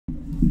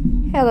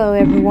Hello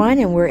everyone,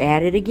 and we're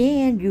at it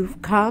again.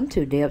 You've come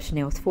to Deb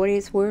Chanel's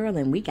 40th World,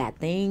 and we got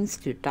things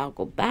to talk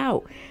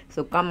about.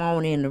 So come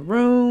on in the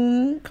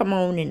room, come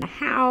on in the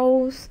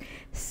house,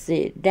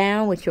 sit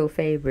down with your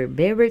favorite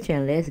beverage,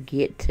 and let's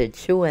get to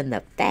chewing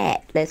the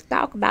fat. Let's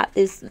talk about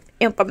this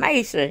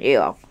information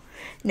here.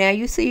 Now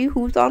you see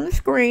who's on the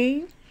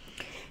screen.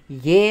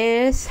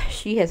 Yes,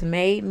 she has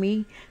made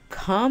me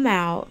come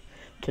out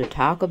to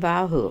talk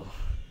about her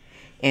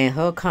and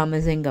her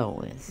comings and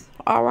goings.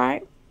 All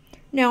right.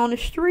 Now on the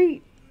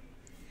street,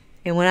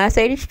 and when I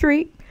say the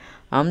street,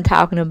 I'm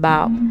talking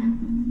about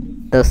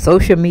the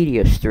social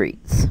media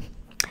streets.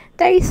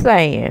 They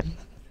saying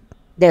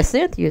that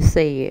Cynthia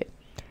said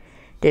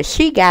that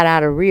she got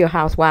out of Real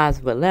Housewives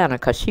of Atlanta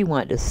because she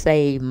wanted to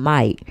save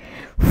Mike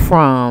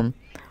from,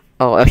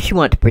 or she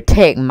wanted to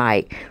protect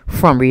Mike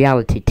from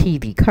reality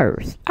TV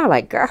curse. I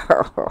like,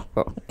 girl,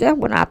 that's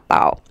when I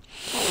thought.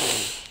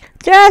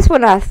 Just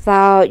when I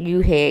thought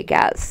you had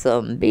got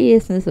some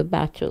business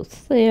about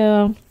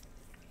yourself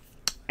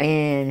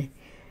and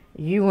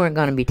you weren't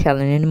going to be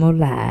telling any more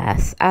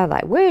lies. I was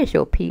like, where's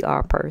your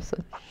PR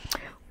person?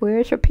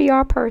 Where's your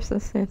PR person,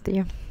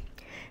 Cynthia?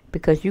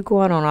 Because you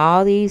going on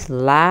all these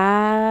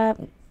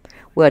live,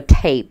 well,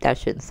 taped, I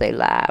shouldn't say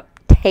live,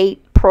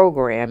 tape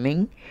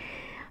programming,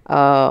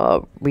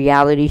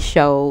 reality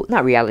show,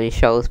 not reality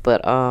shows,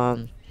 but,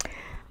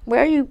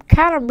 well, you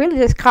kind of really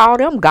just call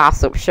them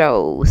gossip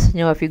shows. You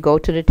know, if you go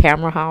to the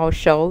Tamara Hall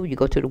show, you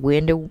go to the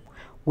Wendy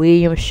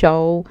Williams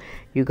show,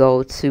 you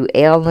go to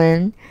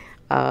Ellen.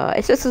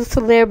 It's just a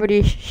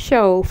celebrity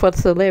show for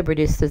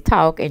celebrities to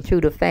talk and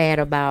chew the fat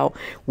about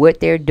what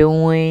they're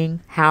doing,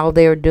 how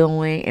they're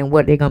doing, and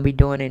what they're going to be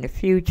doing in the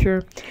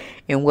future,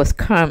 and what's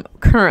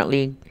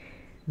currently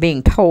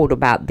being told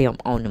about them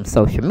on them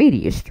social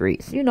media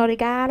streets. You know, they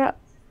got to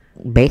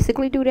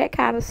basically do that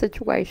kind of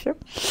situation.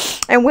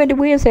 And Wendy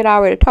Williams had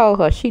already told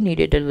her she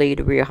needed to leave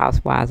the Real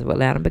Housewives of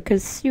Atlanta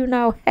because, you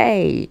know,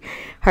 hey,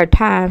 her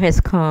time has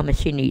come and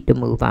she needs to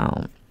move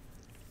on.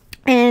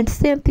 And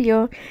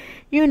Cynthia,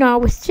 you know,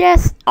 was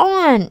just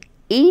on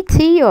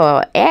ET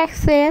or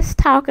Access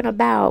talking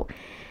about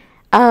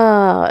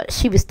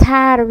she was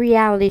tired of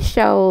reality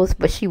shows,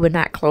 but she would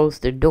not close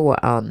the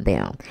door on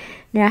them.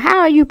 Now, how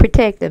are you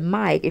protecting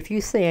Mike if you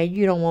saying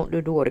you don't want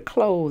the door to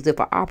close if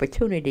an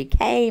opportunity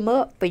came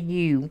up for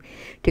you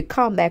to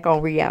come back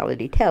on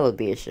reality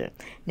television?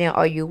 Now,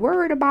 are you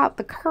worried about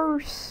the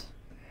curse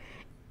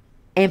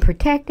and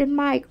protecting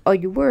Mike, or are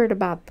you worried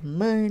about the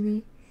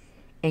money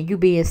and you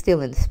being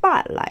still in the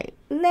spotlight?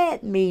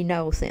 Let me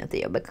know,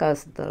 Cynthia,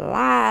 because the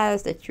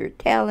lies that you're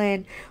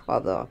telling or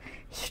the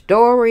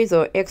stories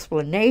or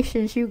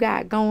explanations you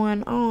got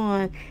going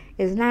on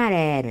is not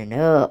adding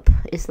up.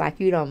 It's like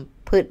you done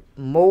put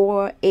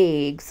more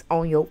eggs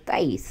on your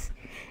face.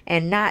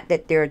 And not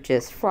that they're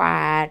just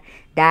fried,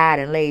 dyed,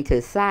 and laid to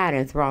the side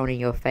and thrown in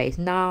your face.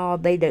 No,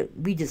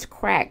 we just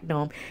cracked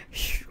them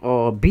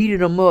or beating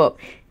them up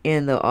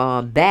in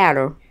the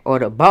batter or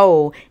the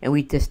bowl, and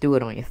we just do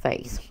it on your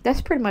face.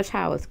 That's pretty much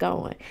how it's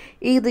going.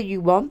 Either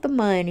you want the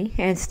money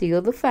and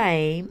steal the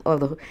fame or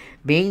the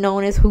being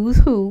known as who's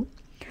who,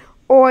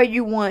 or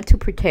you want to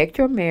protect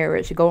your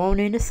marriage, go on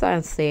in the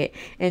sunset,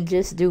 and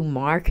just do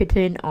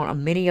marketing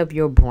on many of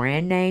your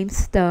brand name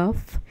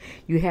stuff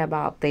you have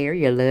out there,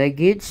 your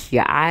luggage,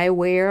 your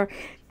eyewear,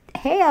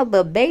 hell,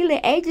 the Bailey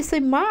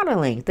Agency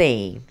modeling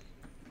thing.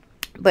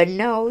 But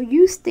no,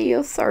 you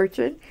still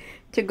searching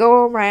to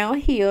go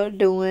around here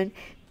doing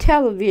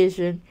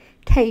television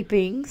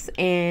tapings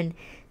and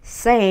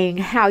saying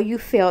how you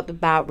felt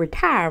about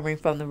retiring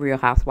from the Real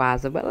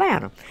Housewives of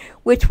Atlanta,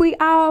 which we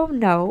all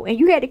know, and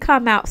you had to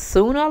come out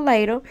sooner or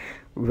later,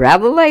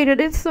 rather later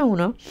than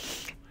sooner,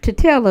 to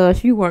tell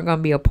us you weren't going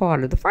to be a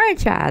part of the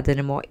franchise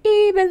anymore,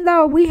 even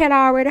though we had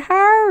already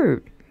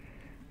heard,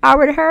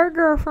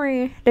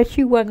 girlfriend, that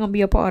you wasn't going to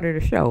be a part of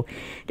the show,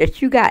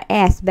 that you got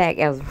asked back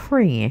as a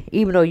friend,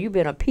 even though you've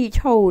been a peach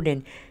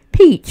holding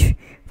peach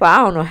for I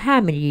don't know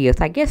how many years.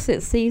 I guess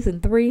it's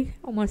season 3.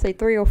 I want to say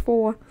 3 or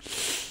 4.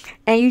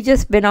 And you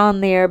just been on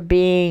there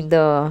being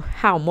the,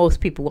 how most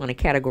people want to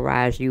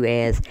categorize you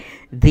as,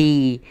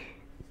 the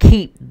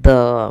keep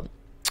the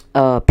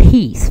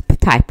peace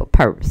type of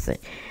person.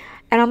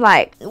 And I'm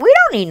like, we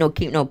don't need no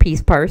keep no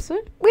peace person.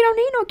 We don't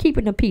need no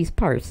keeping the peace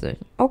person.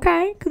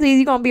 Okay? Because either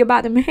you're going to be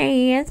about them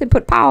hands and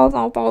put paws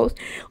on folks,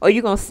 or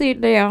you're going to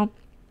sit there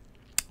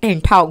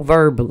and talk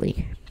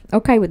verbally.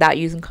 Okay? Without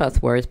using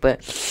cuss words.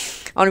 But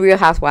on the Real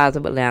Housewives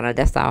of Atlanta,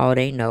 that's all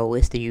they know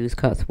is to use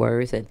cuss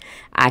words. And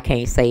I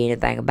can't say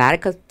anything about it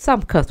because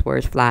some cuss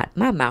words fly out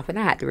my mouth. And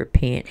I have to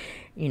repent,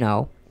 you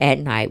know, at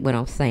night when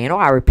I'm saying,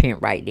 I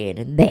repent right then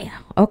and there.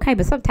 Okay,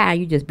 but sometimes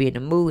you just be in the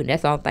mood and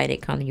that's the only thing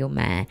that comes to your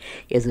mind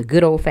is a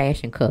good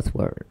old-fashioned cuss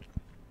word.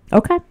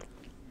 Okay?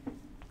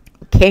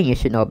 Kenya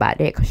should know about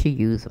that because she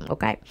used them.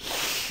 Okay?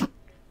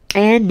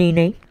 And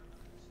Nene.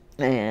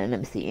 And let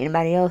me see.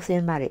 Anybody else?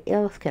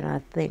 Can I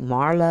think?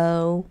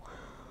 Marlo.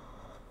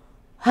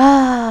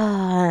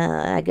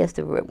 I guess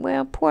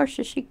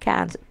Portia,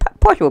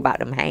 Portia about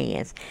them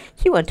hands.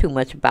 She wasn't too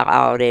much about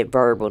all that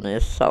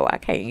verbalness, so I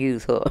can't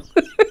use her.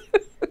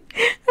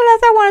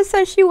 I want to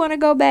say she want to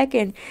go back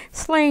and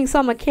sling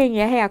some of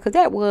Kenya hair, because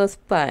that was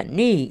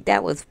funny.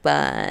 That was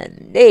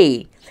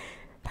funny.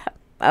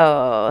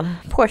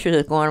 Portia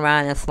just going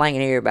around and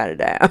slinging everybody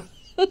down.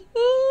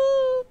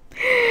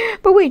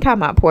 But we ain't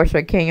talking about Portia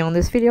or Kenya on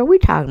this video. We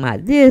talking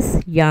about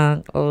this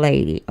young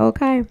lady,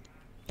 okay?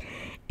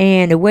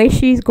 And the way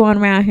she's going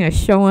around here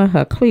showing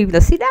her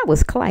cleavage. See, that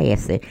was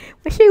classy.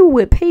 When she was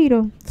with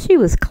Peter, she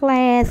was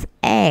class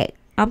act.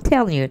 I'm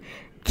telling you,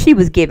 she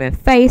was giving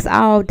face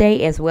all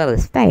day as well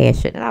as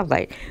fashion. And I was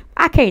like,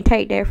 I can't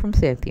take that from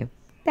Cynthia.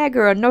 That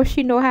girl knows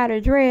she know how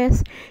to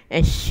dress.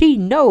 And she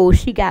knows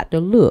she got the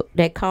look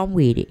that come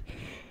with it.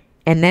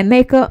 And that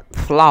makeup,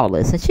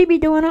 flawless. And she be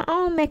doing her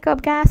own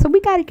makeup, guys. So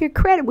we got to give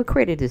credit where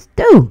credit is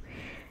due.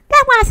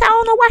 That's why I said, I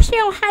don't know why she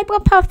don't hype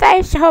up her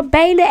face, her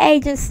Bailey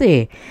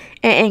agency.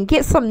 And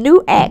get some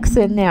new acts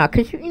in there.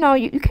 Because, you know,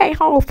 you can't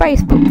hold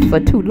Facebook for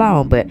too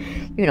long. But,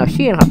 you know,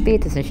 she in her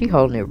 50s and she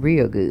holding it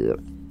real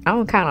good. I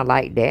don't kind of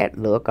like that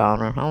look on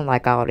her. I don't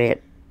like all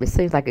that. It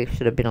seems like it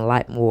should have been a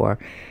lot more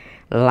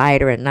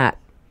lighter and not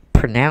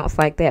pronounced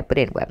like that. But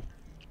anyway.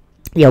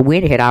 Yeah,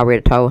 Wendy had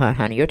already told her,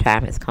 honey, your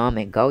time has come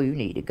and go. You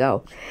need to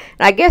go.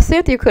 And I guess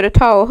Cynthia could have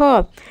told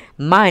her,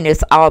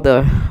 minus all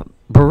the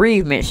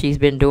bereavement she's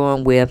been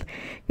doing with,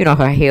 you know,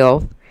 her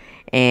health.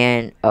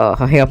 And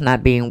her health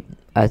not being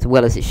as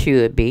well as it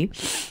should be.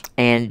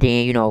 And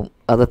then, you know,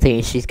 other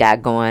things she's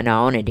got going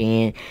on. And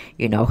then,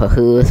 you know, her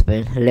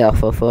husband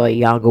left her for a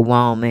younger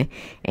woman.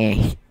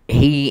 And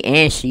he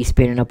and she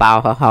spending up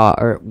all her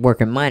hard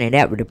working money.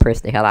 That would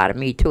depress the hell out of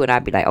me too. And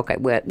I'd be like, okay,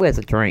 where's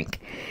a drink?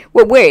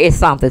 Well, where is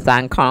something so I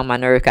can calm my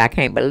nerves? I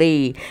can't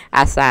believe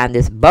I signed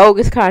this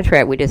bogus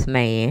contract with this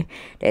man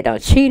that done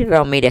cheated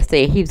on me, that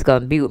said he was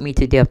going to be with me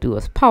to death do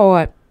us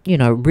part. You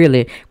know,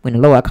 really, when the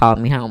Lord called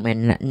me home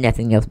and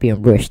nothing else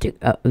being rushed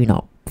to, you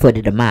know, for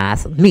the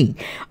demise of me.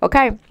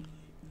 Okay?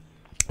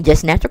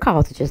 Just natural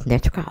causes, just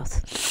natural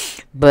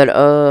causes. But,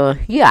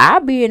 yeah,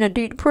 I'll be in a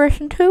deep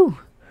depression too.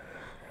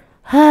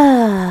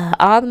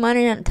 All the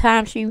money and the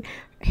time she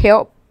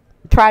helped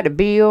try to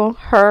build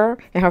her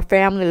and her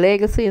family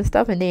legacy and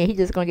stuff, and then he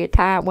just gonna get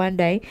tired one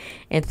day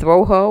and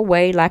throw her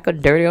away like a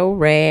dirty old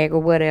rag or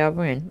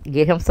whatever, and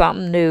get him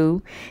something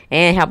new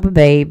and help a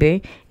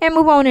baby and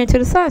move on into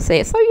the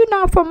sunset. So, you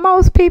know, for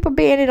most people,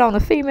 being it on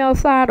the female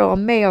side or a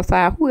male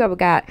side, whoever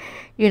got,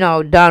 you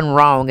know, done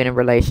wrong in a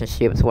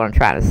relationship is what I'm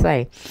trying to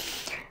say.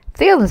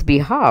 Feelings be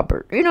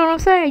harbored. You know what I'm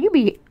saying? You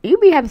be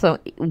having some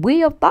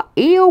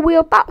ill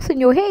will thoughts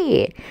in your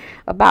head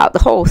about the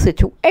whole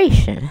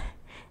situation.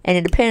 And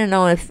it depending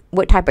on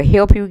what type of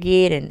help you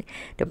get and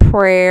the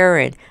prayer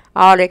and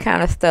all that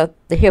kind of stuff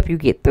to help you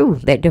get through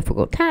that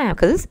difficult time.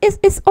 Because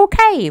it's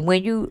okay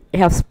when you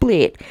have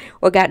split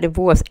or got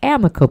divorced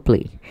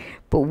amicably.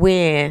 But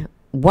when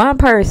one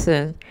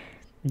person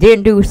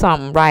didn't do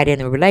something right in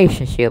the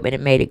relationship and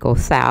it made it go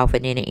south,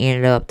 and then it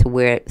ended up to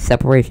where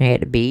separation had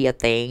to be a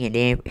thing, and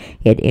then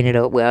it ended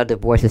up, well,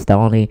 divorce is the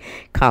only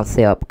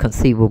concept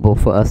conceivable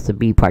for us to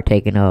be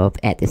partaking of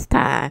at this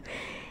time.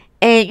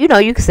 And, you know,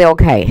 you can say,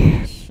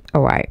 okay,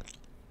 all right,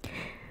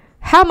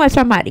 how much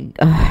I might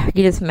get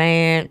this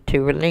man to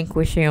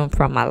relinquish him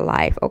from my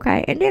life,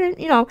 okay? And then,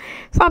 you know,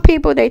 some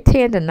people, they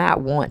tend to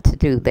not want to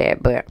do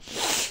that.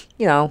 But,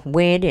 you know,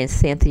 Wendy and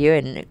Cynthia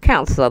and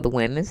countless other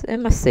women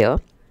and myself,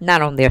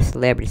 not on their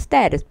celebrity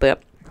status,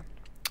 but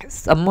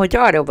a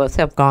majority of us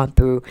have gone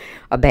through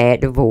a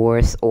bad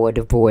divorce or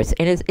divorce.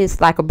 And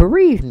it's like a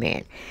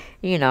bereavement,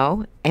 you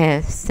know.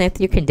 And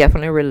Cynthia can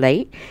definitely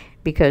relate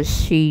because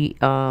she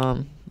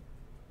had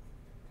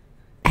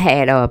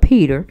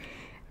Peter,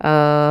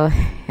 or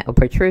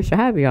Patricia,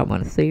 however y'all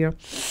want to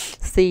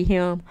see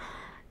him.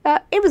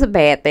 It was a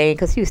bad thing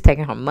because he was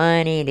taking her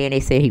money, and then they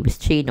said he was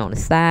cheating on the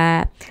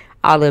side.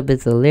 All of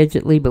it's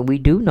allegedly, but we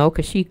do know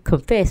because she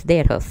confessed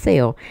that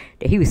herself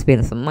that he was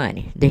spending some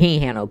money that he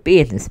ain't had no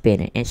business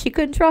spending, and she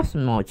couldn't trust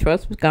him more.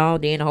 Trust was gone.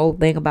 Then the whole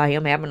thing about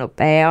him having a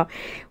foul,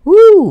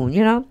 woo,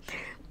 you know.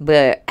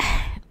 But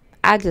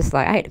I just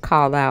I had to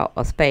call out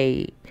a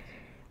spade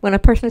when a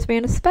person is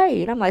being a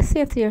spade. I'm like,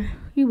 Cynthia,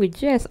 you were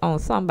just on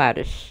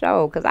somebody's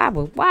show because I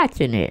was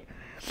watching it,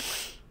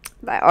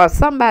 or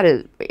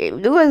somebody.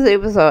 It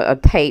was a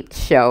taped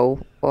show.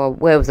 Or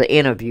well, it was an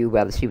interview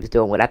rather she was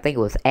doing with, I think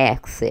it was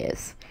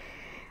Access,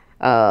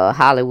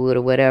 Hollywood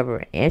or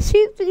whatever. And she,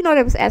 you know,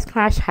 they was asking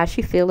her how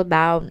she feel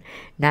about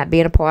not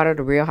being a part of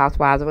the Real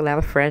Housewives of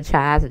Atlanta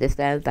franchise and this,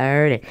 that, and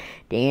third. And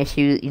then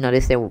she, you know, they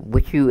said,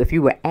 if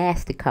you were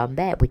asked to come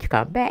back, would you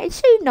come back? And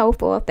she know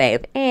for a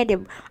fact, and they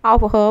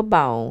offer her a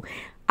bone,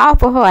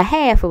 offer her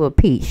half of a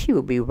piece, she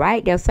would be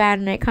right there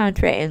signing that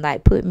contract and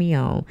like put me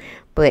on.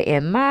 But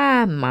in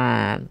my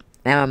mind,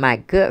 now, my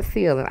gut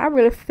feeling, I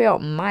really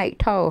felt Mike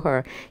told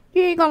her,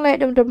 you ain't gonna let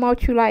them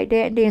demote you like that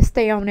and then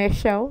stay on that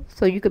show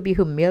so you could be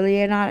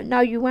humiliated on it. No,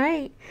 you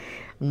ain't.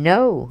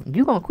 No,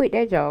 you gonna quit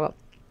that job.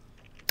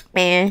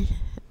 And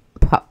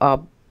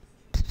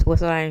what's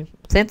her name?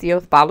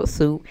 Cynthia followed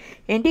suit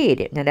and did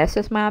it. Now, that's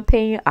just my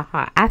opinion.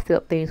 I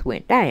felt things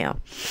went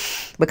down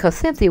because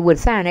Cynthia would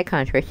sign that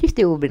contract. She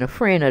still would have been a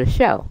friend of the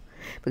show.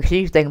 because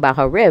she was thinking about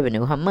her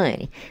revenue, her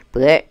money.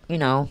 But, you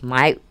know,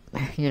 Mike,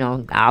 you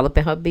know, all up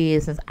in her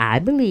business, I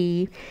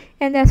believe.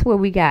 And that's what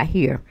we got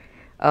here.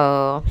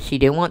 She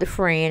didn't want the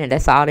friend, and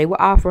that's all they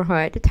were offering her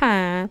at the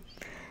time.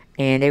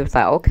 And they was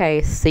like,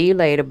 okay, see you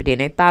later. But then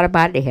they thought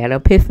about it. They had an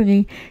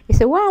epiphany. They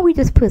said, why don't we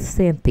just put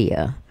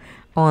Cynthia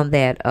on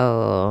that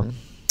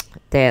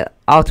that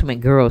Ultimate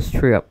Girls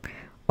Trip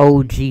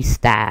OG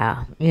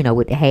style, you know,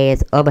 with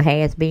the other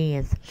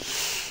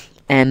has-beens.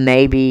 And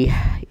maybe,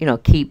 you know,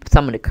 keep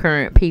some of the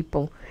current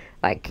people.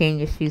 Like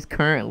Kenya, she's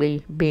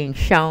currently being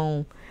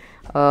shown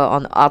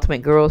on the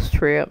Ultimate Girls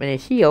Trip. And then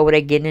she over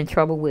there getting in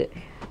trouble with,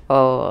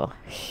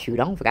 shoot,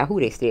 I don't forget who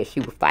they said she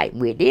was fighting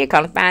with. Then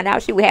come to find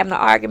out she was having an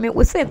argument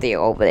with Cynthia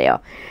over there.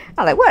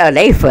 I'm like, what are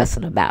they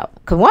fussing about?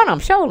 Because one of them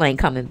shows ain't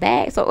coming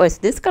back. So is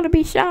this going to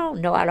be shown?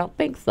 No, I don't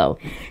think so.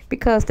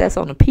 Because that's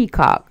on the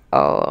Peacock,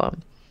 what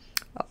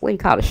do you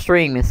call it,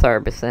 streaming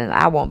service. And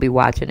I won't be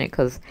watching it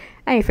because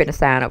I ain't finna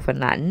sign up for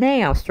not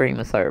now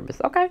streaming service.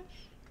 Okay?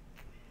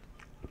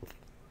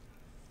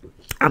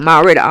 I'm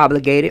already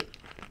obligated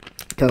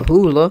to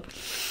Hulu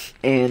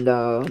and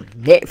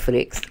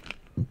Netflix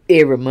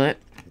every month.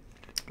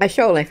 I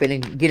sure ain't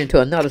finna get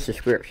into another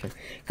subscription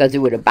because it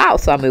would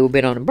about something it would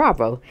been on the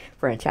Bravo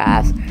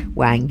franchise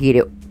where I can get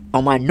it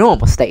on my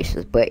normal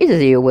stations. But it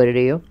just is what it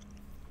is.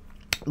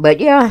 But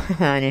yeah,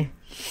 honey,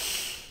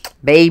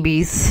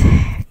 babies,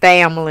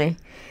 family.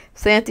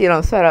 Cynthia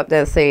done set up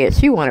there and said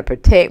she want to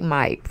protect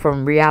Mike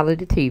from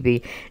reality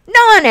TV.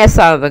 Knowing that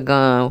son of a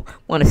gun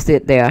want to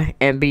sit there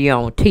and be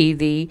on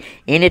TV,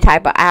 any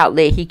type of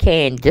outlet he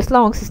can, just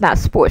long as it's not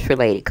sports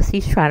related, because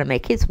he's trying to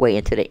make his way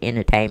into the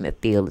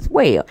entertainment field as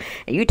well.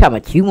 And you talking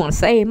about you want to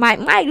save Mike.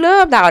 Mike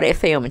loved all that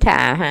filming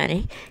time,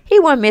 honey. He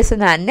wasn't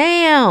missing out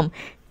damn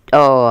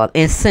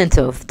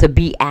incentive to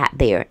be out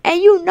there.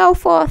 And you know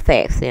for a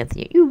fact,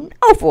 Cynthia, you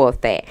know for a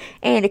fact.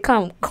 And to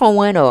come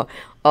Cohen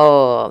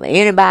or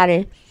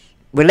anybody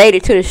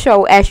related to the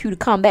show ask you to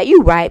come back,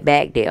 you right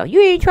back there. You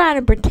ain't trying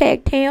to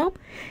protect him.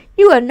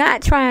 You are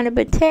not trying to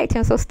protect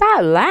him. So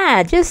stop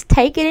lying. Just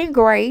take it in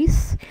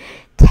grace.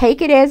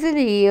 Take it as it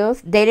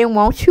is. They didn't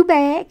want you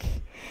back.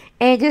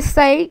 And just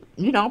say,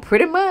 you know,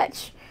 pretty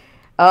much,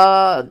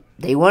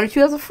 they wanted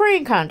you as a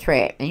friend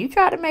contract. And you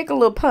try to make a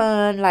little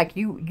pun like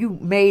you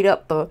made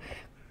up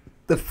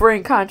the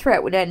friend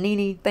contract with that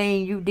Nene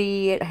thing you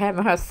did,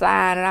 having her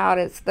sign and all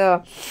that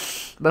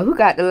stuff. But who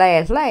got the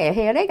last laugh?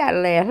 Hell, they got the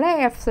last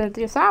laugh,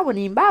 Cynthia, so I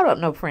wouldn't even bought up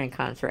no friend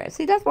contract.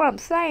 See, that's what I'm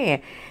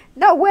saying.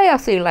 No way I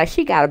seem like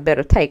she got a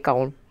better take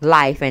on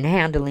life and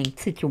handling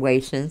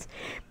situations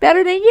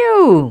better than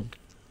you.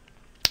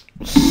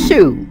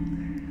 Shoot.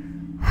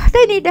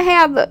 They need to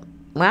have the,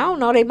 well, I don't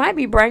know, they might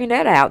be bringing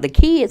that out. The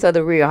kids of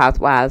the Real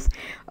Housewives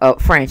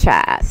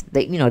franchise.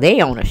 They, you know, they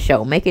own a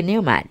show, making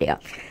them out there.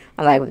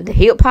 Like the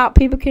hip hop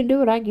people can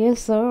do it, I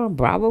guess.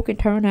 Bravo can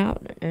turn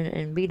out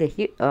and be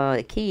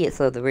the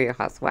kids of the Real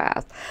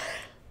Housewives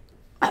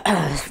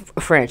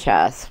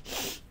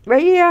franchise.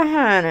 But yeah,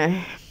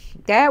 honey,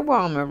 that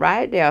woman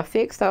right there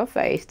fixed her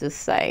face to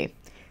say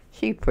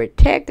she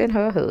protecting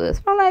her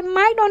husband. I'm like,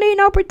 Mike don't need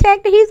no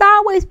protector. He's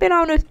always been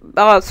on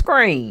the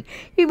screen.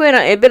 He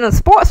been a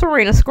sports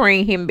arena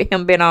screen.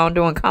 Him been on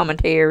doing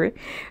commentary,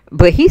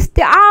 but he's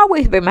still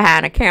always been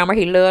behind the camera.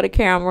 He love the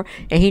camera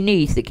and he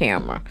needs the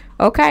camera.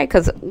 Okay,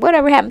 because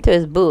whatever happened to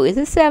his book? Is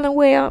it selling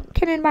well?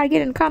 Can anybody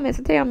get in the comments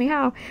and tell me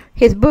how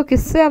his book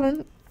is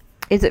selling?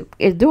 Is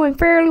it doing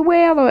fairly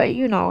well, or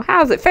you know,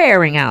 how's it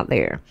faring out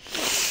there?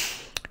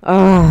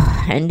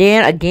 And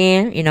then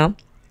again, you know,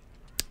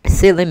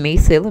 silly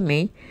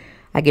me.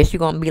 I guess you're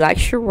gonna be like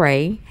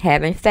Sheree,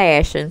 having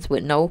fashions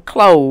with no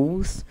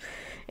clothes,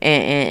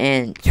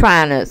 and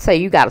trying to say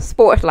you got a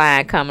sports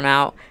line coming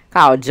out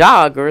called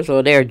joggers,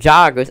 or they're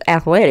joggers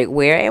athletic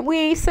wear, and we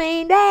ain't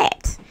seen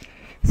that.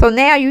 So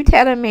now you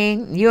telling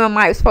me you and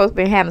Mike were supposed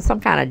to be having some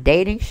kind of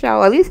dating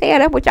show? At least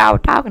that's what y'all were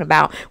talking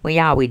about when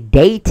y'all were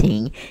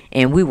dating,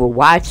 and we were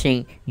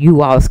watching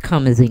you all's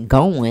comings and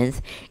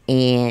goings,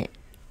 and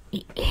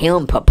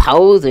him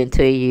proposing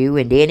to you,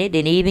 and then it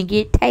didn't even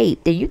get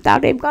taped, and you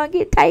thought they were gonna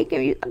get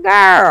taken.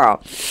 Girl,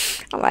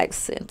 I'm like,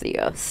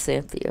 Cynthia.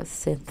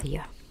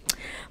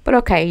 But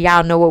okay,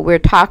 y'all know what we're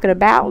talking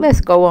about.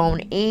 Let's go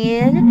on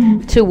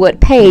in to what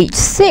page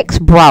 6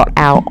 brought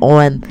out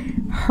on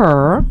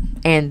her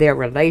and their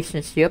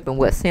relationship, and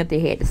what Cynthia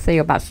had to say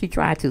about she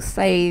trying to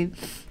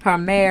save her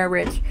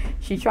marriage.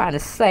 She trying to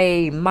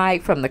save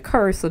Mike from the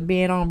curse of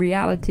being on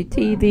reality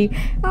TV.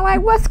 I'm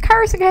like, what's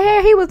cursing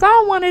her? He was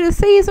on one of the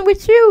seasons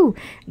with you,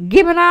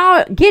 getting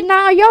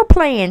all your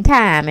playing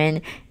time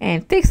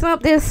and fixing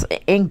up this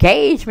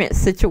engagement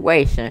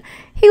situation.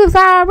 He was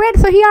already,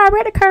 so he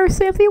already cursed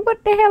Cynthia.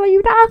 What the hell are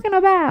you talking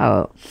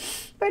about?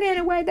 But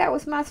anyway, that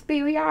was my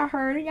spiel. Y'all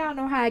heard it. Y'all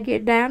know how I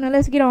get down. Now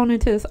let's get on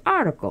into this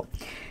article.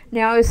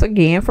 Now it's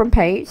again from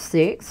page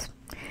 6,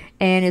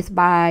 and it's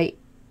by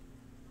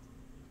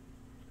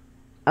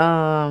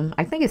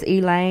I think it's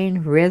Elaine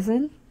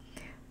Resin.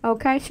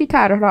 Okay, she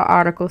titled her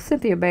article,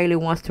 Cynthia Bailey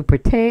wants to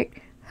protect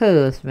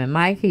husband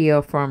Mike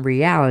Hill from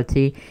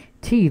reality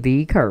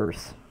TV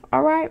curse.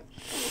 All right.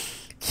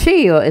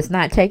 Chill is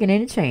not taking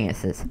any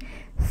chances.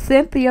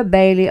 Cynthia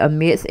Bailey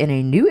admits in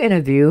a new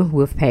interview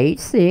with Page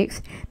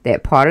Six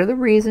that part of the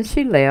reason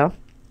she left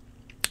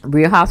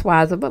Real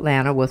Housewives of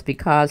Atlanta was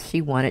because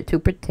she wanted to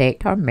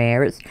protect her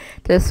marriage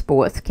to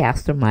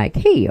sportscaster Mike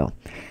Hill.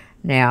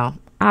 Now,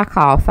 I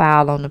call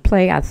foul on the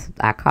play.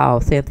 I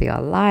call Cynthia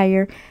a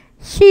liar.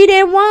 She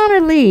didn't want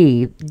to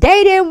leave.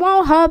 They didn't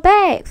want her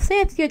back.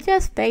 Cynthia,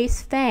 just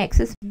face facts.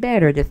 It's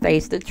better to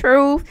face the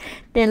truth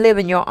than live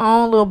in your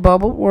own little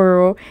bubble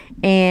world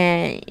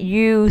and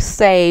you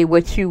say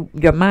what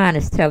your mind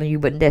is telling you,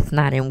 but that's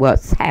not in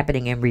what's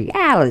happening in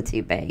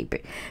reality,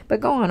 baby. But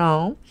going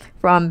on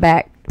from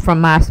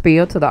my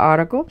spiel to the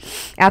article.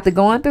 After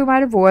going through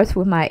my divorce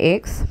with my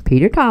ex,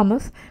 Peter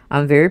Thomas,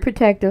 I'm very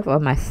protective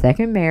of my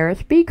second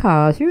marriage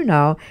because,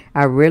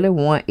 I really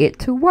want it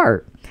to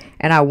work.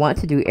 And I want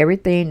to do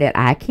everything that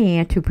I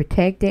can to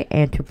protect it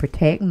and to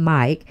protect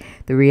Mike,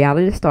 the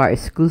reality star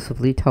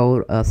exclusively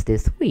told us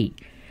this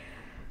week.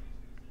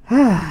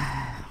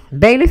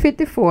 Bailey,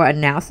 54,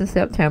 announced in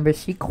September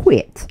she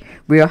quit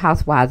Real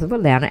Housewives of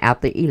Atlanta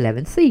after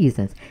 11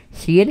 seasons.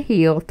 She and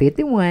Hill,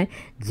 51,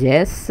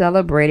 just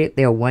celebrated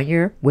their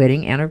one-year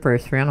wedding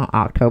anniversary on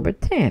October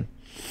 10th.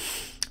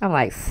 I'm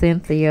like,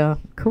 Cynthia,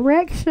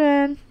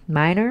 correction,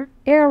 minor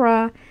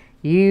error.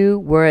 You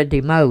were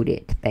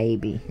demoted,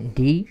 baby.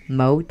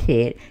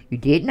 Demoted. You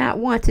did not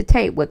want to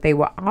take what they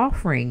were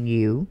offering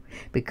you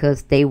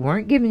because they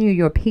weren't giving you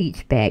your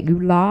peach back. You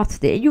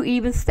lost it. You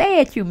even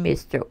said you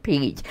missed your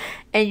peach.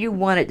 And you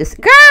wanted this.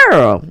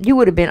 Girl, you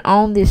would have been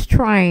on this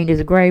train,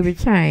 this gravy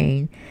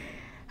train,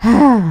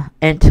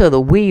 until the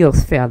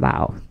wheels fell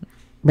off.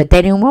 But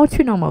they didn't want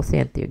you no more,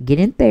 Cynthia. Get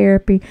in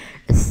therapy.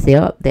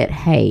 Accept that,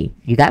 hey,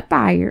 you got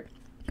fired.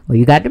 Or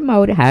you got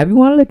demoted, however you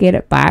want to look at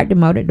it. Fired,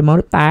 demoted,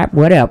 fired,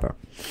 whatever.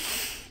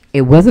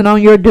 It wasn't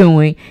on your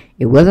doing.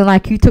 It wasn't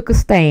like you took a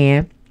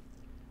stand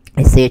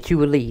and said you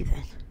were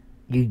leaving.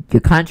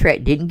 Your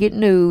contract didn't get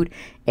renewed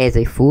as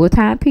a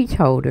full-time peach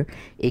holder.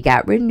 It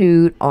got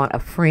renewed on a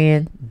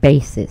friend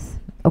basis.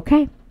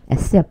 Okay?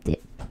 Accept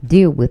it.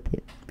 Deal with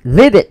it.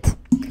 Live it.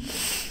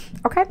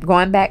 Okay,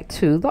 going back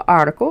to the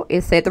article,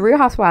 it said the Real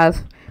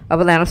Housewives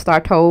of Atlanta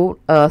star told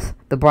us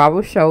the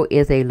Bravo show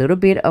is a little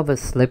bit of a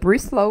slippery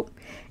slope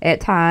at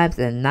times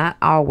and not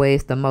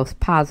always the most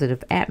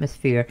positive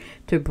atmosphere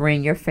to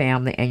bring your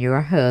family and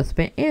your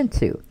husband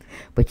into.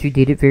 But you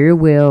did it very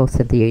well,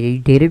 Cynthia. You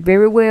did it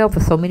very well for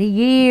so many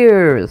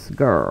years,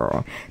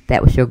 girl.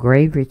 That was your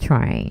gravy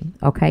train.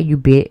 Okay, you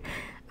bit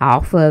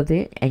off of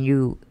it and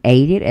you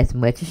ate it as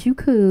much as you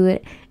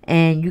could,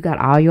 and you got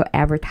all your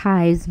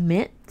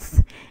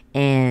advertisements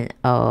and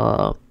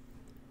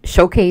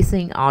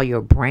showcasing all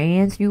your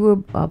brands you were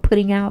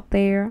putting out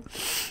there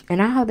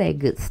and all that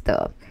good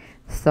stuff.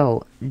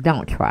 So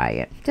don't try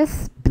it.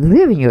 Just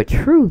live in your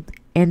truth,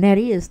 and that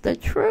is the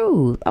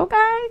truth.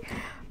 Okay.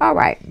 All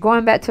right.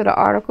 Going back to the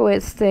article,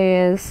 it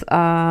says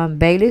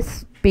Bailey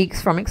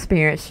speaks from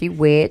experience. She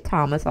wed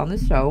Thomas on the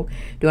show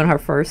during her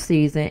first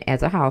season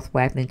as a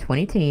housewife in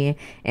 2010,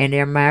 and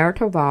their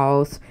marital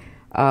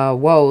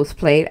woes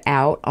played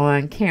out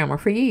on camera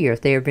for years.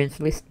 They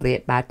eventually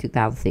split by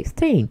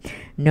 2016.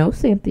 No,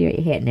 Cynthia,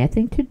 it had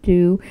nothing to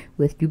do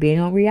with you being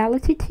on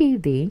reality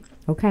TV.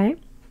 Okay.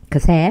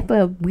 Because half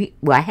of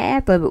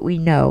it we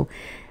know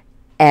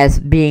as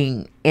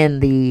being in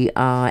the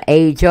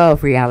age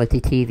of reality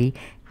TV.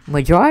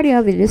 Majority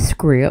of it is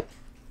script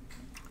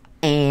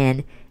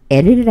and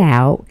edited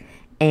out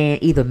and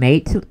either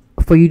made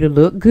for you to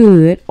look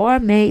good or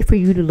made for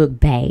you to look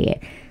bad.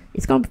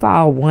 It's going to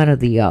fall one or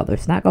the other.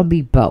 It's not going to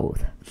be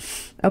both.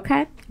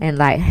 Okay? And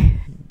like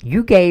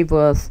you gave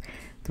us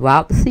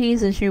throughout the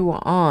seasons you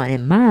were on,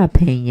 in my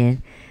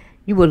opinion,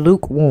 you were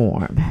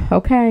lukewarm,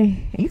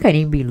 okay? And you can't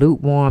even be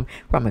lukewarm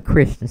from a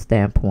Christian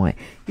standpoint.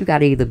 You got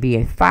to either be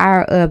in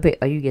fire of it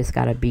or you just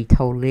got to be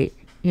totally,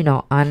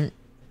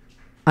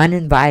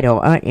 uninvited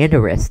or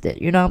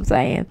uninterested. You know what I'm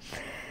saying?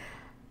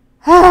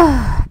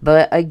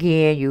 But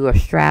again, you are a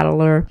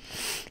straddler.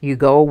 You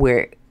go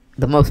where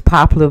the most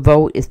popular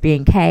vote is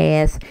being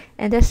cast.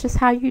 And that's just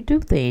how you do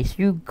things.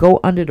 You go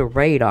under the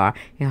radar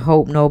and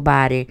hope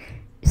nobody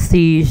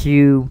sees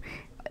you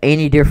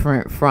any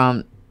different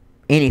from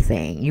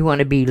anything. You want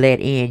to be let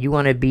in. You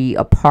want to be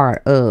a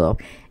part of.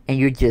 And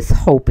you're just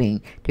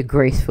hoping to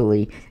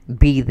gracefully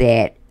be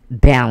that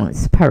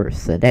balanced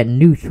person, that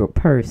neutral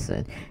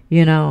person,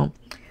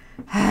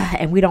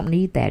 And we don't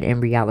need that in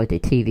reality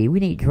TV.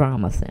 We need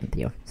drama,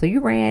 Cynthia. So you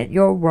ran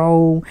your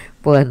role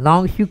for as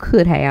long as you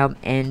could have,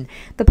 and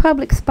the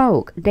public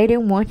spoke. They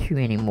didn't want you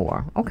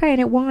anymore. Okay,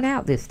 and it won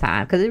out this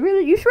time because you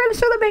really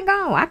should have been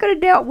gone. I could have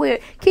dealt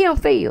with Kim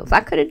Fields.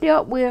 I could have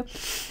dealt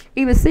with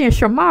even seeing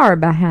Shamara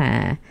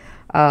behind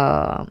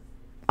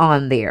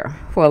on there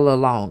for a little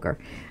longer.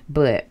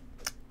 But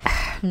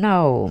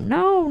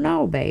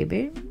no,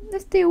 baby.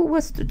 Let's deal with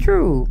what's the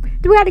truth.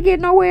 Do we have to get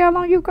nowhere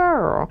on you,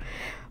 girl?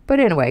 But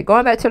anyway,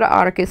 going back to the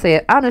article, it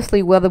said,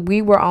 honestly, whether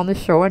we were on the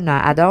show or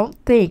not, I don't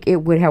think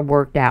it would have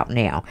worked out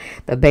now.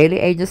 The Bailey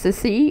agency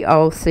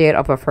CEO said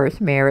of her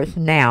first marriage.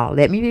 Now,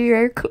 let me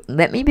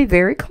be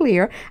very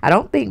clear. I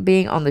don't think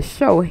being on the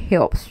show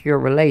helps your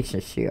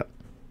relationship.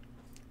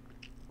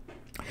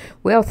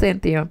 Well,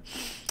 Cynthia,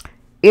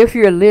 if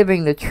you're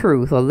living the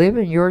truth or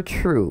living your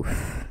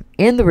truth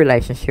in the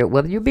relationship,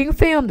 whether you're being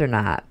filmed or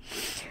not,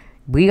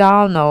 we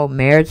all know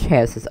marriage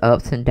has its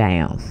ups and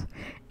downs.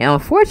 And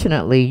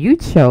unfortunately, you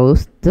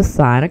chose to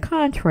sign a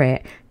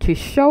contract to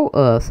show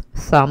us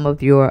some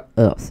of your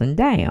ups and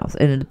downs.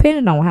 And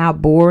depending on how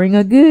boring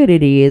or good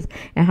it is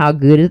and how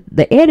good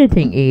the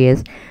editing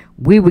is,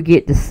 we would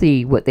get to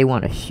see what they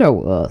want to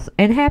show us.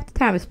 And half the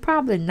time, it's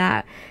probably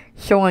not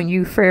showing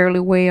you fairly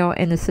well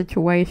in the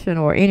situation,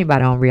 or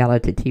anybody on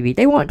reality TV.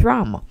 They want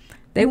drama.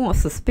 They want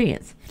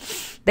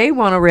suspense. They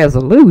want a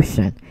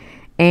resolution.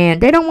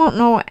 And they don't want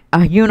no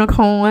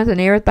unicorns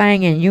and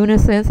everything in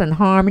unison and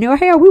harmony. Or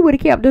hell, we would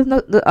have kept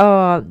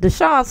the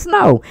Sean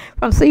Snow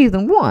from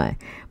season 1.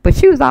 But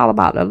she was all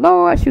about the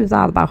Lord. She was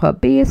all about her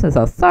business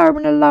of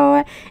serving the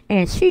Lord.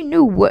 And she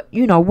knew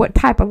what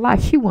type of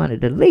life she wanted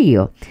to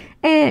live.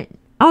 And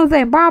only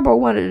thing Barbara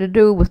wanted to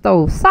do was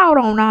throw salt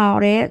on all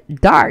that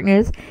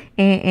darkness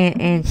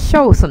and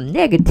show some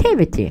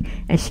negativity.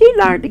 And she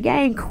learned the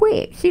game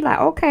quick. She like,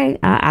 okay,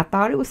 I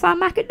thought it was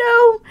something I could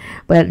do,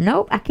 but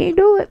nope, I can't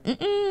do it.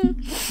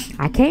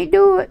 I can't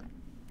do it.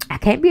 I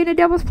can't be in the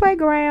devil's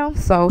playground.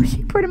 So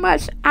she pretty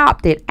much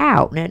opted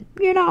out, and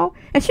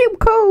and she was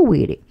cool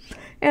with it.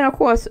 And of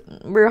course,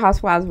 Real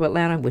Housewives of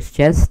Atlanta was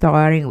just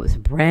starting. It was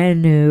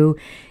brand new,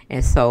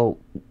 and so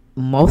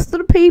most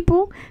of the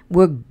people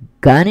were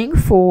gunning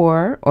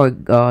for or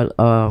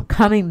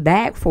coming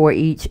back for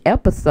each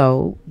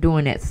episode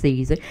during that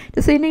season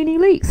to see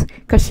neneleakes,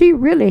 because she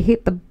really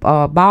hit the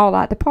ball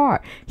out the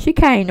park. She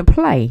came to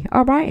play,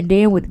 all right. And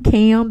then with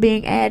Kim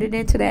being added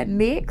into that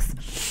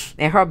mix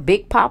and her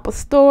Big Papa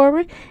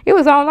story, it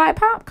was all like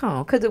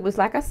popcorn, because it was,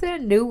 like I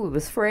said, new, it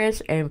was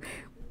fresh, and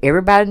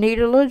everybody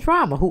needed a little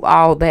drama who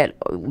all that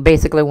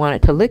basically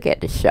wanted to look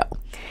at the show.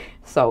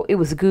 So it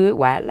was good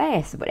while it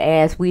lasted. But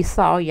as we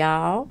saw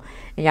y'all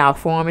in y'all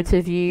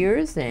formative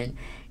years, and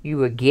you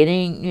were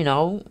getting,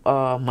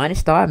 money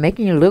started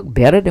making you look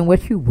better than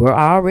what you were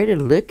already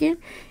looking.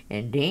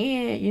 And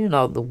then,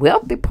 the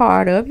wealthy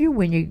part of you,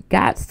 when you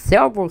got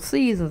several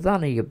seasons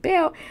under your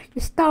belt,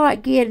 you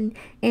start getting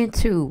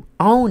into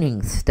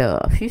owning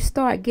stuff. You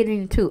start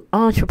getting into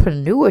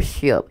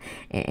entrepreneurship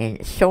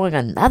and showing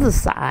another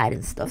side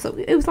and stuff. So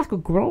it was like a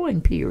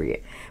growing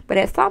period. But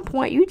at some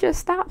point, you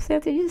just stop,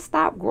 Cynthia. You just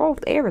stop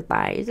growth,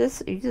 everything.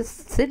 You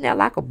just sitting there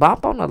like a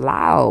bump on a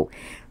log.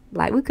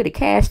 Like we could have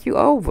cast you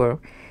over,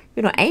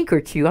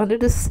 anchored you under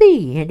the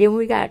sea. And then when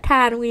we got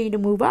tired and we need to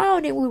move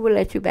on, then we would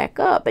let you back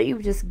up. But you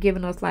were just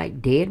giving us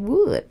like dead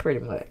wood,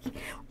 pretty much.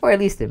 Or at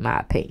least in my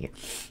opinion.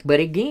 But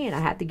again, I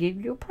have to give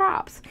you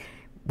props.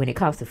 When it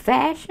comes to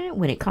fashion,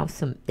 when it comes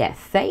to that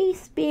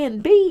face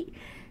being beat,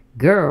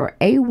 girl,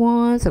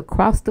 A1s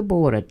across the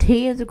board, or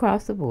 10s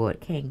across the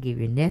board, can't give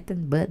you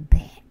nothing but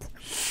that.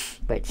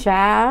 But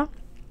child,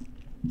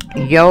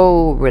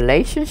 your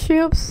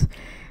relationships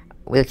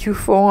that you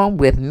form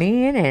with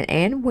men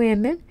and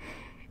women,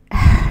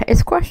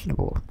 it's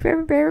questionable.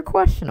 Very, very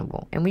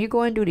questionable. And when you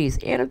go and do these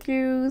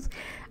interviews,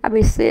 I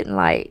be sitting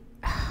like,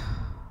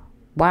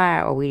 why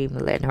are we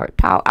even letting her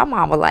talk? I'm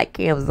almost like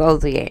Kim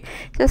Zolciak.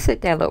 Just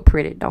sit there, look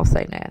pretty, don't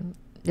say nothing.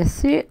 Just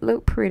sit,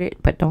 look pretty,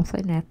 but don't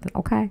say nothing,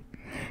 okay?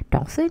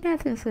 Don't say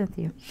nothing,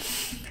 Cynthia.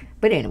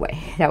 But anyway,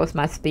 that was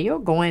my spiel.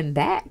 Going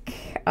back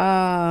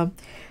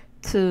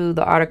to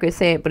the article, it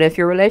said, but if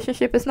your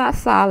relationship is not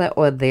solid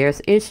or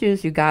there's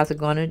issues you guys are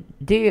going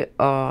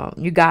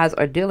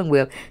to dealing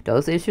with,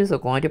 those issues are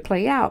going to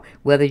play out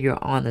whether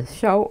you're on the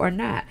show or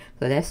not.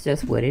 So that's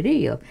just what it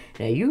is.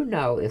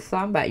 Now, if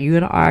you're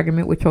in an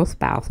argument with your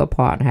spouse or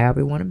partner, however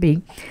you want to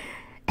be,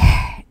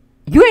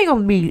 you ain't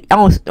gonna be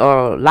on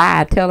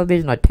live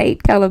television or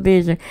tape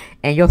television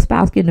and your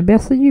spouse getting the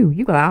best of you.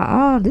 You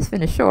go, this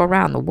finna show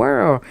around the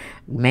world.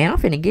 Man, I'm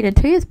finna get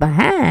into his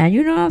behind.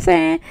 You know what I'm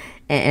saying?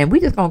 And we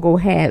just gonna go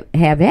have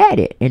at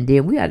it. And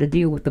then we got to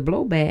deal with the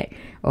blowback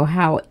or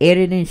how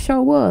editing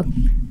show up.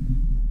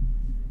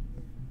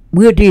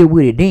 We'll deal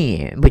with it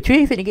then. But you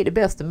ain't finna get the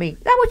best of me.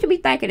 That's what you be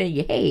thinking in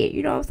your head.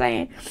 You know what I'm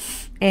saying?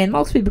 And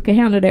most people can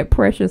handle that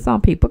pressure.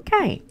 Some people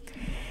can't.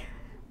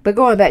 But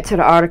going back to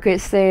the article,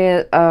 it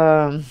said,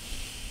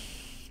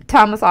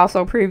 Thomas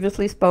also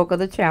previously spoke of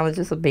the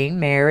challenges of being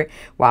married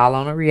while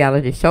on a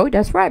reality show.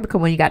 That's right,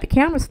 because when you got the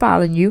cameras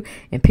following you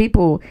and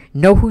people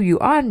know who you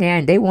are now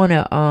and they want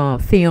to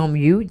film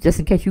you, just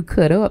in case you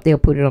cut up, they'll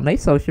put it on their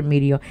social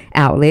media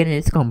outlet and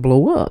it's going to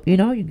blow up. You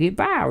get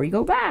viral. You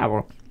go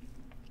viral.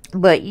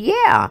 But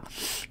yeah,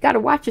 got to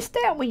watch your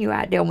step when you're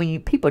out there.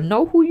 When people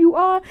know who you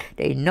are,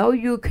 they know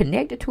you're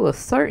connected to a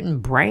certain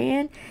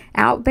brand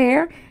out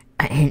there.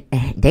 And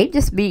they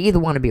just either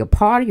want to be a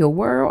part of your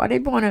world or they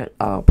want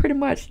to pretty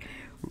much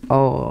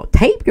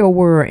tape your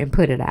word and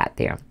put it out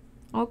there.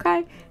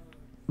 Okay?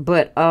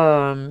 But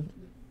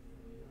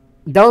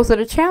those are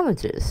the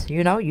challenges.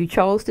 You know, you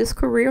chose this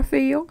career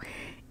field,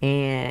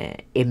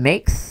 and it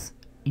makes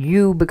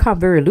you become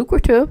very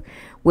lucrative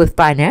with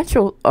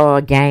financial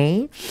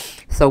gain.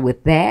 So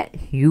with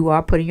that, you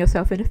are putting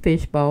yourself in a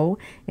fishbowl,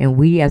 and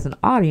we as an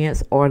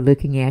audience are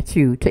looking at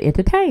you to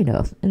entertain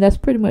us. And that's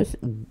pretty much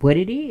what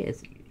it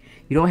is.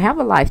 You don't have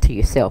a life to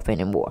yourself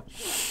anymore.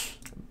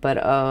 But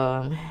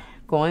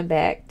going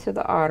back to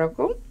the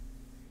article,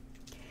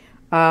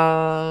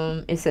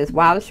 it says,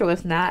 while the show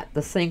is not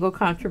the single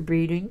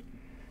contributing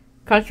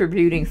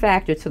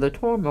factor to the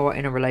turmoil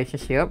in a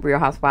relationship, Real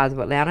Housewives of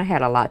Atlanta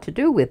had a lot to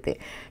do with it.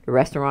 The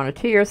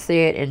restaurateur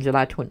said in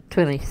July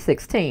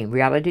 2016,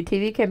 reality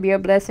TV can be a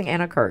blessing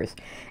and a curse,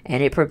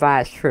 and it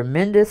provides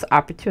tremendous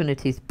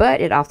opportunities,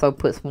 but it also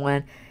puts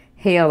one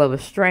hell of a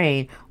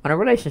strain on a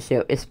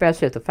relationship,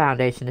 especially if the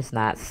foundation is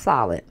not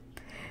solid.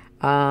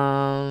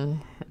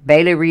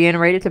 Bailey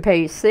reiterated to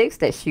Page 6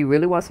 that she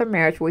really wants her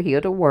marriage with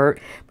Hill to work,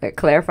 but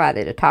clarified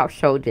that the talk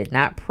show did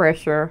not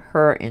pressure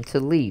her into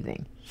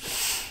leaving.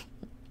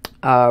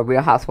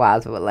 Real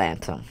Housewives of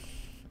Atlanta.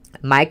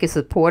 Mike is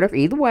supportive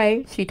either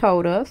way, she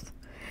told us.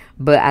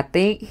 But I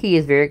think he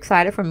is very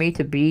excited for me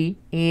to be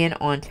in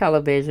on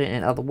television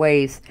in other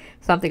ways,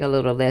 something a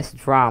little less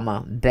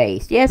drama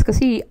based. Yes,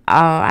 because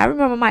I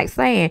remember Mike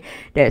saying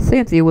that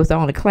Cynthia was the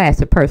only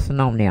classy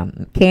person on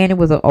them. Candy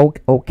was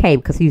okay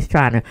because he was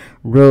trying to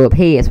rub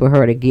heads with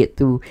her to get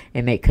through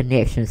and make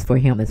connections for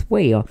him as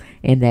well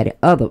in that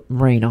other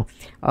arena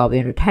of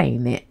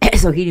entertainment.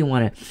 So he didn't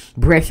want to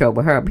brush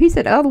over her. But he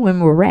said the other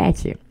women were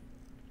ratchet.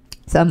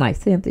 So I'm like,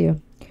 Cynthia,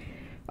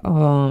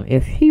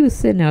 if he was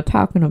sitting there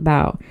talking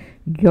about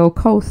your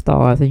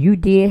co-stars and you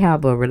did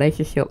have a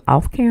relationship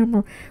off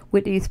camera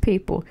with these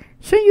people,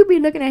 shouldn't you be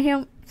looking at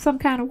him some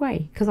kind of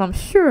way? Because I'm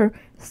sure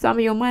some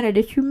of your money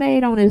that you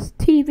made on this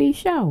TV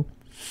show,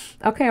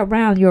 okay,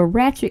 around your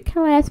ratchet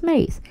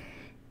classmates,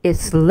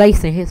 is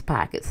lacing his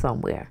pocket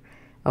somewhere,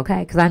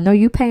 okay? Because I know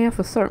you paying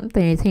for certain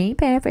things. He ain't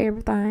paying for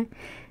everything.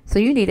 So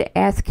you need to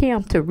ask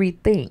him to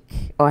rethink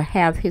or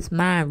have his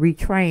mind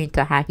retrained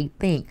to how he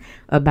think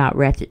about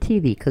ratchet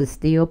TV, because it's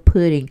still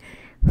putting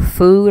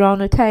food on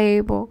the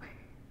table,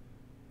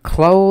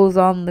 clothes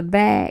on the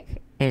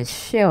back, and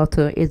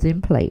shelter is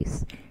in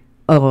place.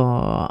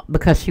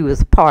 Because she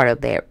was part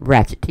of that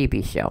ratchet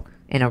TV show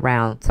and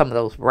around some of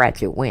those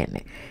ratchet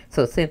women.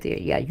 So Cynthia,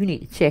 yeah, you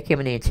need to check him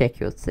and then check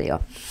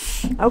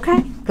yourself.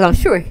 Okay? Because I'm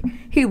sure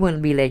he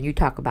wouldn't be letting you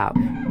talk about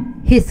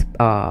his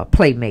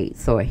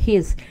playmates or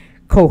his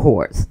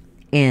cohorts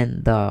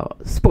in the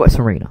sports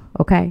arena.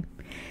 Okay?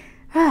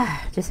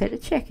 Just had to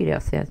check you there,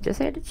 sis. Just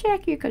had to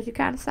check you because you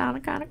kind of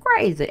sounded kind of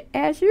crazy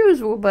as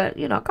usual. But,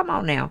 you know, come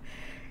on now.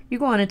 You're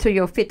going into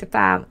your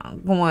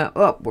 55, going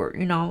upward,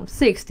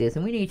 60s.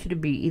 And we need you to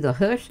be either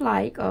hush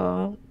like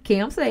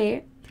Kim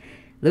said,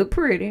 look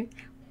pretty,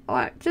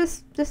 or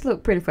just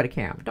look pretty for the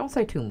camera. Don't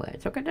say too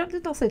much, okay?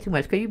 Don't say too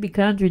much because you be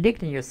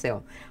contradicting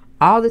yourself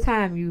all the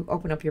time you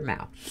open up your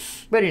mouth.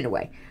 But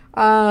anyway,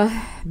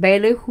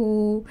 Bailey,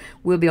 who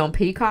will be on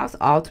Peacock's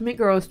Ultimate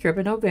Girls Trip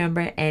in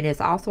November and is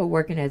also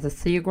working as a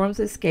Seagram's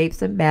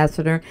Escapes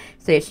ambassador,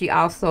 said she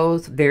also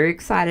is very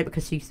excited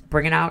because she's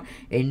bringing out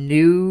a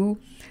new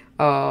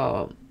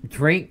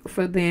drink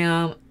for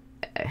them.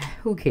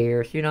 Who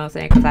cares? You know what I'm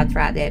saying? Because I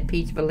tried that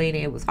peach Bellini.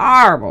 It was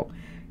horrible.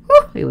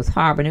 Whew, it was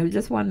horrible. And it was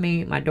just one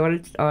me. My daughter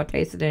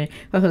tasted it.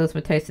 Her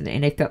husband tasted it.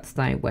 And they felt the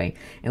same way.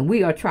 And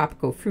we are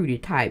tropical fruity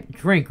type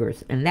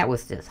drinkers. And that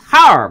was just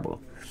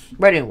horrible.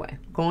 But anyway,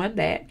 going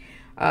back.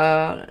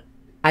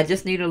 I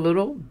just need a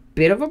little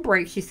bit of a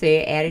break, she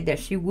said, adding that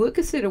she would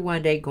consider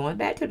one day going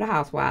back to the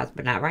Housewives,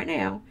 but not right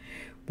now.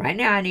 Right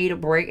now, I need a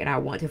break, and I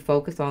want to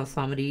focus on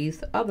some of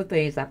these other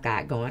things I've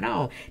got going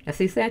on. Now,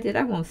 see, Cynthia,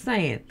 that's what I'm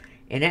saying.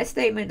 In that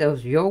statement,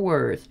 those are your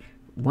words.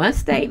 One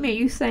statement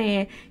you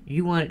saying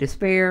you wanted to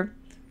spare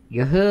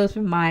your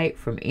husband, Mike,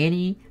 from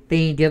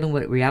anything dealing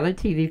with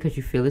reality TV because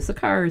you feel it's a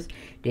curse.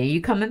 Then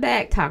you coming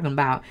back talking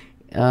about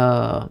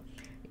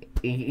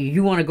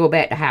you want to go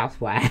back to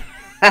Housewife.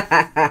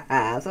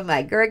 So I'm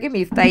like, girl, give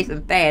me face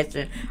and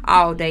fashion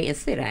all day and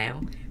sit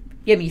down.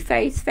 Give me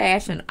face,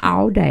 fashion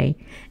all day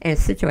and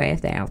sit your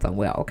ass down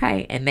somewhere,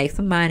 okay? And make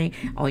some money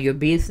on your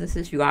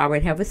businesses you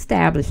already have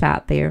established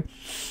out there.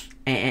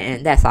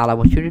 And that's all I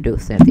want you to do,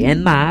 Cynthia,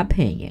 in my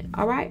opinion.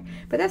 All right?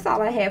 But that's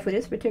all I have for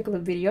this particular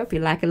video. If you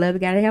like it, love it,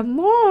 gotta have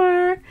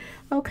more.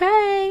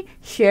 Okay?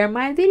 Share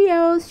my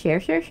videos.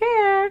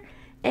 Share.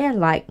 And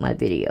like my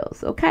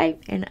videos, okay?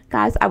 And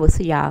guys, I will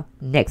see y'all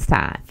next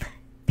time.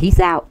 Peace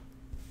out.